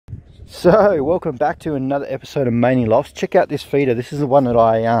So, welcome back to another episode of Mainly Lofts. Check out this feeder. This is the one that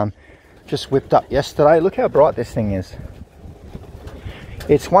I just whipped up yesterday. Look how bright this thing is.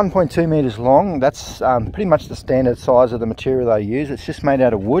 It's 1.2 meters long. That's pretty much the standard size of the material they use. It's just made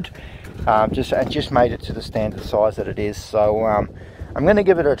out of wood. Just made it to the standard size that it is. So I'm going to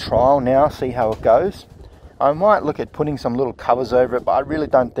give it a trial now, see how it goes. I might look at putting some little covers over it, but I really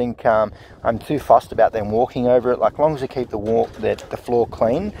don't think I'm too fussed about them walking over it. Like, as long as they keep the floor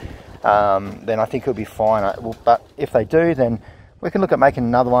clean, then I think it'll be fine. But if they do, then we can look at making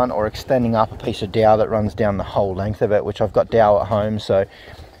another one or extending up a piece of dowel that runs down the whole length of it, which I've got dowel at home, so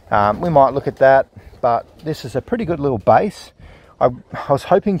we might look at that. But this is a pretty good little base. I was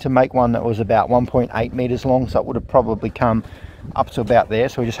hoping to make one that was about 1.8 meters long, so it would have probably come up to about there.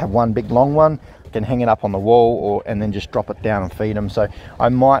 So we just have one big long one, can hang it up on the wall, and then just drop it down and feed them. So I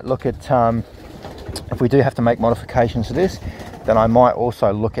might look at, if we do have to make modifications to this, then I might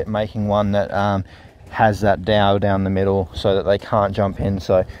also look at making one that has that dowel down the middle so that they can't jump in.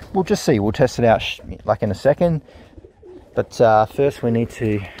 So we'll just see, we'll test it out like in a second. But first we need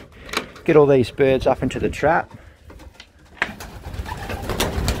to get all these birds up into the trap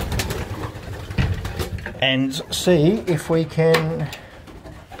and see if we can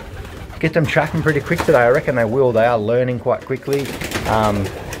get them tracking pretty quick today. I reckon they will. They are learning quite quickly.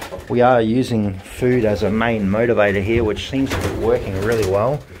 We are using food as a main motivator here, which seems to be working really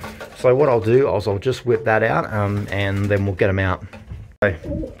well. So what I'll do is I'll just whip that out and then we'll get them out. So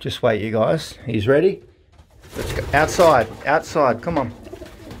just wait, you guys. He's ready. Let's go. Outside, outside, come on.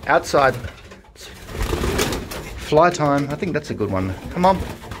 Outside. Fly time. I think that's a good one. Come on.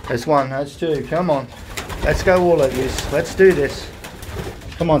 There's one, there's two. Come on. Let's go, all of this. Let's do this.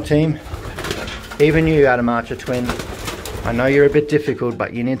 Come on, team. Even you, Adam Archer twin. I know you're a bit difficult,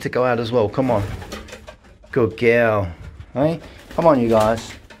 but you need to go out as well. Come on. Good girl. Hey? Come on, you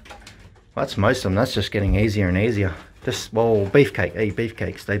guys. Well, that's most of them. That's just getting easier and easier. Just, well, beefcake. Hey,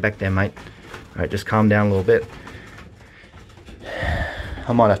 beefcake. Stay back there, mate. All right, just calm down a little bit.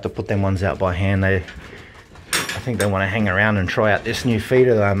 I might have to put them ones out by hand. I think they want to hang around and try out this new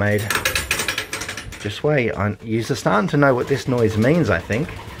feeder that I made. Just wait. You're starting to know what this noise means, I think.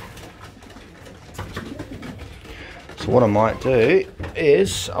 So what I might do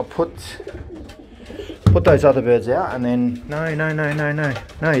is I'll put those other birds out, and then no,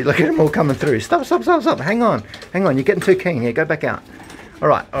 look at them all coming through. Stop, hang on, you're getting too keen here. Go back out. All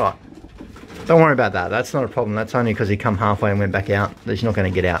right, don't worry about that. That's not a problem. That's only because he come halfway and went back out. He's not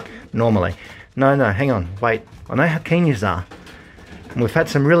going to get out normally. No, hang on, wait. I know how keen you are. And we've had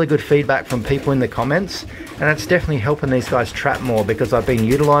some really good feedback from people in the comments, and that's definitely helping these guys trap more, because I've been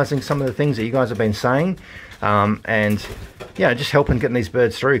utilizing some of the things that you guys have been saying, and yeah, just helping getting these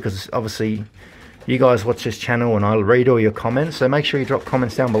birds through, because obviously you guys watch this channel and I read all your comments, so make sure you drop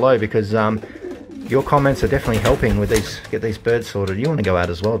comments down below, because your comments are definitely helping with get these birds sorted. You want to go out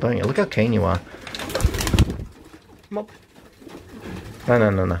as well, don't you? Look how keen you are. Come on.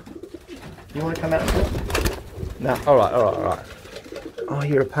 No. You want to come out as well? No. All right. Oh,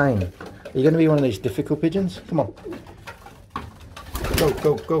 you're a pain. Are you going to be one of these difficult pigeons? Come on.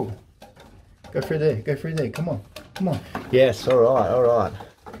 Go. Go through there. Come on. Yes, all right.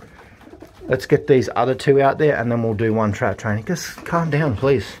 Let's get these other two out there, and then we'll do one trap training. Just calm down,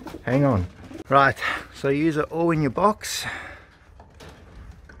 please. Hang on. Right, so use it all in your box.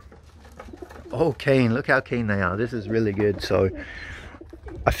 All keen. Look how keen they are. This is really good. So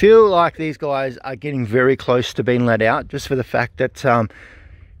I feel like these guys are getting very close to being let out, just for the fact that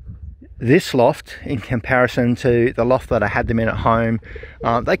this loft, in comparison to the loft that I had them in at home,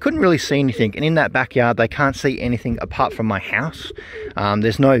 they couldn't really see anything. And in that backyard, they can't see anything apart from my house.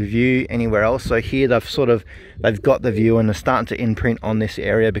 There's no view anywhere else. So here they've got the view, and they're starting to imprint on this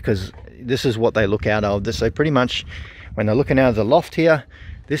area, because this is what they look out of. So pretty much when they're looking out of the loft here,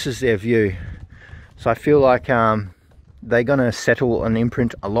 this is their view. So I feel like they're going to settle and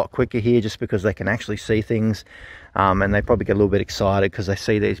imprint a lot quicker here, just because they can actually see things, and they probably get a little bit excited because they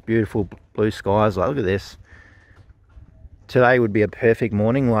see these beautiful blue skies. Like, look at this. Today would be a perfect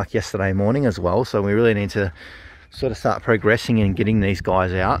morning, like yesterday morning as well, so we really need to sort of start progressing and getting these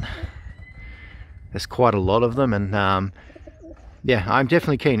guys out. There's quite a lot of them, and yeah, I'm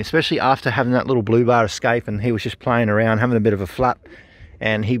definitely keen, especially after having that little blue bar escape, and he was just playing around, having a bit of a flap.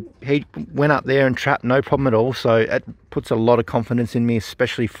 And he went up there and trapped no problem at all. So it puts a lot of confidence in me,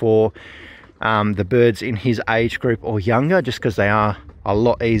 especially for the birds in his age group or younger, just because they are a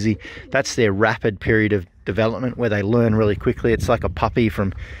lot easy. That's their rapid period of development where they learn really quickly. It's like a puppy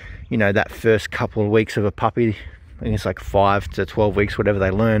from, you know, that first couple of weeks of a puppy. I think it's like 5 to 12 weeks, whatever,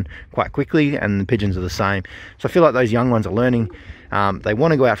 they learn quite quickly, and the pigeons are the same. So I feel like those young ones are learning. They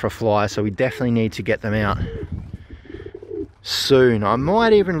want to go out for a fly, so we definitely need to get them out soon. I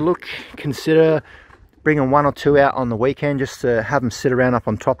might even consider bringing 1 or 2 out on the weekend just to have them sit around up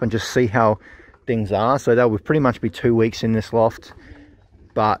on top and just see how things are. So that would pretty much be 2 weeks in this loft,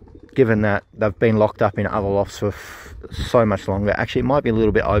 but given that they've been locked up in other lofts for so much longer, actually it might be a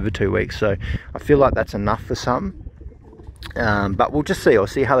little bit over 2 weeks, so I feel like that's enough for some. But we'll just see. I'll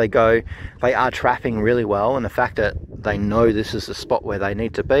see how they go. They are trapping really well, and the fact that they know this is the spot where they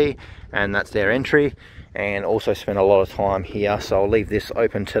need to be and that's their entry, and also spend a lot of time here. So I'll leave this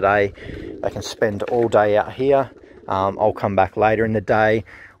open today. They can spend all day out here. I'll come back later in the day.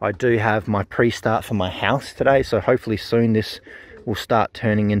 I do have my pre-start for my house today, so hopefully soon this will start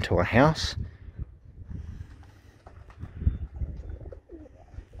turning into a house.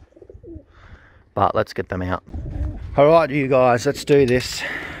 But let's get them out. All right, you guys, let's do this.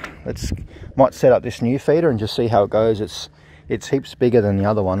 Might set up this new feeder and just see how it goes. It's heaps bigger than the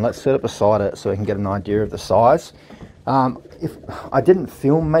other one. Let's set it beside it so we can get an idea of the size. If I didn't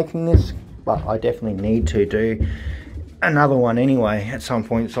film making this, but I definitely need to do another one anyway at some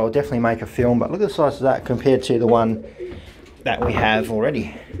point, so I'll definitely make a film. But look at the size of that compared to the one that we have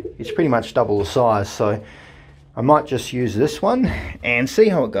already. It's pretty much double the size, so I might just use this one and see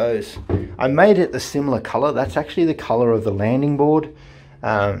how it goes. I made it the similar color. That's actually the color of the landing board.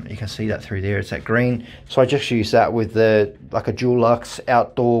 You can see that through there, it's that green. So I just use that with like a Dulux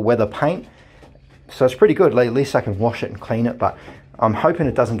outdoor weather paint. So it's pretty good. At least I can wash it and clean it, but I'm hoping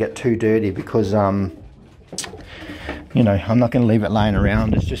it doesn't get too dirty because you know, I'm not going to leave it laying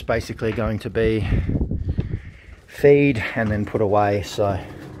around. It's just basically going to be feed and then put away. So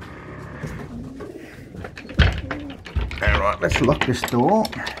alright, let's lock this door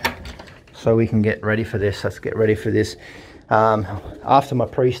so we can get ready for this. Let's get ready for this. After my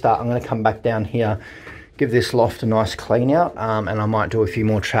pre-start, I'm going to come back down here, give this loft a nice clean out, and I might do a few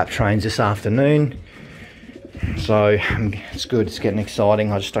more trap trains this afternoon. So it's good, it's getting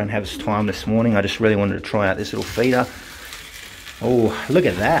exciting. I just don't have this time this morning. I just really wanted to try out this little feeder. Oh, look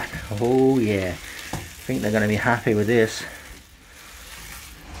at that. Oh yeah, I think they're going to be happy with this.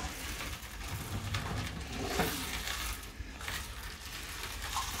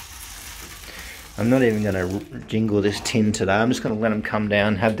 I'm not even going to jingle this tin today. I'm just going to let them come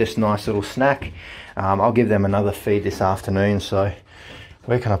down, have this nice little snack. I'll give them another feed this afternoon. So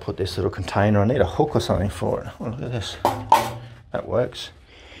where can I put this little container? I need a hook or something for it. Oh, look at this. That works.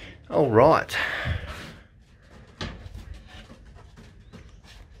 All right.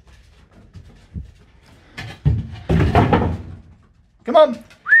 Come on.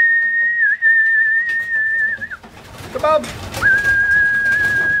 Come on.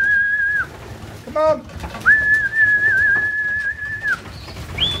 Come on.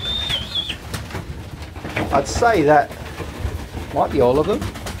 I'd say that might be all of them.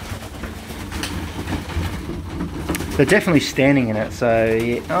 They're definitely standing in it, so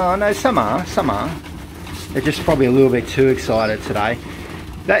yeah. Oh no, some are. They're just probably a little bit too excited today.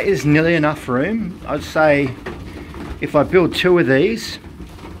 That is nearly enough room. I'd say if I build 2 of these,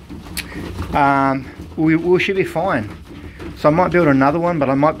 we should be fine. So I might build another one,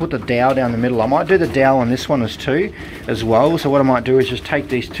 but I might put the dowel down the middle. I might do the dowel on this one as well. So what I might do is just take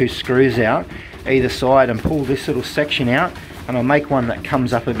these 2 screws out either side and pull this little section out, and I'll make one that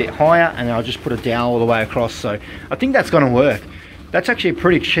comes up a bit higher, and I'll just put a dowel all the way across. So I think that's going to work. That's actually a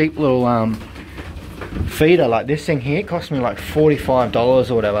pretty cheap little feeder. Like this thing here cost me like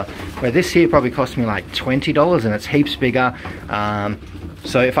 $45 or whatever, where this here probably cost me like $20, and it's heaps bigger.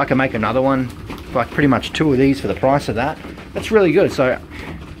 So if I can make another one, like pretty much 2 of these for the price of that, that's really good. So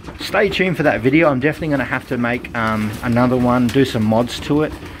stay tuned for that video. I'm definitely going to have to make another one, do some mods to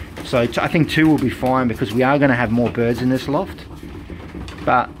it. So I think 2 will be fine, because we are going to have more birds in this loft.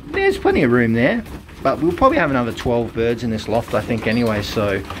 But there's plenty of room there. But we'll probably have another 12 birds in this loft, I think, anyway.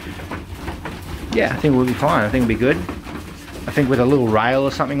 So yeah, I think we'll be fine. I think it'll be good. I think with a little rail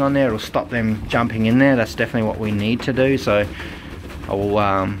or something on there, it'll stop them jumping in there. That's definitely what we need to do. So I will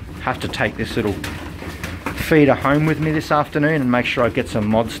have to take this little feeder home with me this afternoon and make sure I get some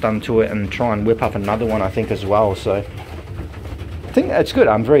mods done to it and try and whip up another one, I think, as well. So I think that's good.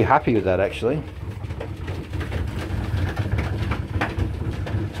 I'm very happy with that, actually.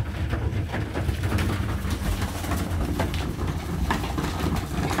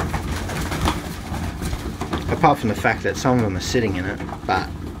 Apart from the fact that some of them are sitting in it, but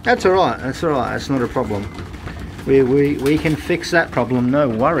that's all right. That's all right. That's not a problem. We can fix that problem. No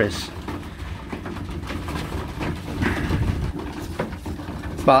worries.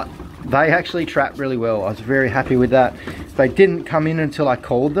 But They actually trapped really well. I was very happy with that. They didn't come in until I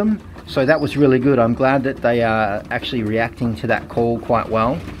called them, so that was really good. I'm glad that they are actually reacting to that call quite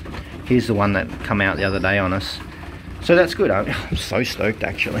well. Here's the one that come out the other day on us. So that's good. I'm so stoked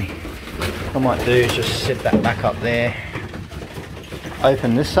actually. What I might do is just set that back up there.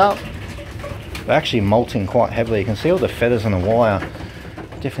 Open this up. They're actually molting quite heavily. You can see all the feathers on the wire.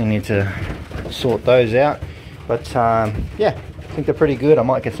 Definitely need to sort those out. But yeah, I think they're pretty good. I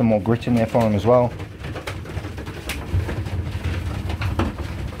might get some more grit in there for them as well.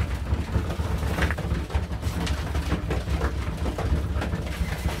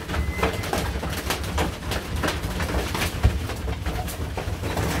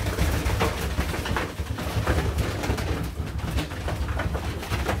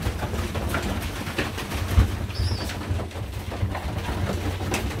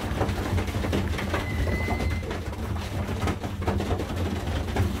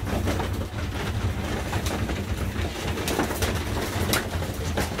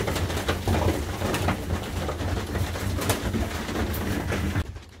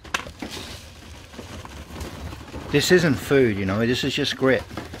 This isn't food, you know, this is just grit.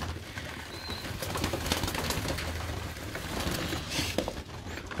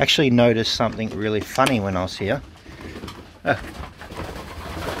 Actually noticed something really funny when I was here.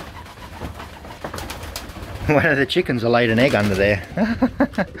 One of the chickens laid an egg under there.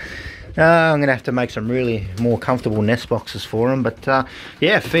 I'm gonna have to make some really more comfortable nest boxes for them, but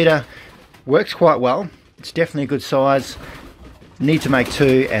yeah, feeder works quite well. It's definitely a good size. Need to make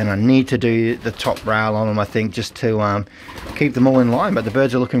two, and I need to do the top rail on them, I think, just to keep them all in line. But the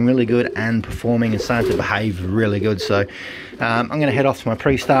birds are looking really good and performing and starting to behave really good. So I'm going to head off to my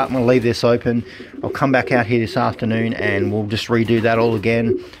pre-start. I'm going to leave this open. I'll come back out here this afternoon and we'll just redo that all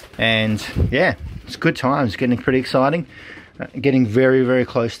again. And yeah, it's good times. It's getting pretty exciting. Getting very, very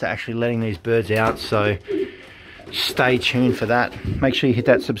close to actually letting these birds out. So stay tuned for that. Make sure you hit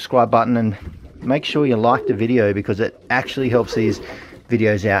that subscribe button and make sure you like the video, because it actually helps these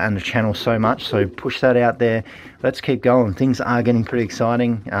videos out and the channel so much. So push that out there. Let's keep going. Things are getting pretty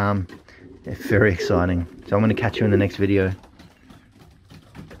exciting. They're very exciting. So I'm going to catch you in the next video.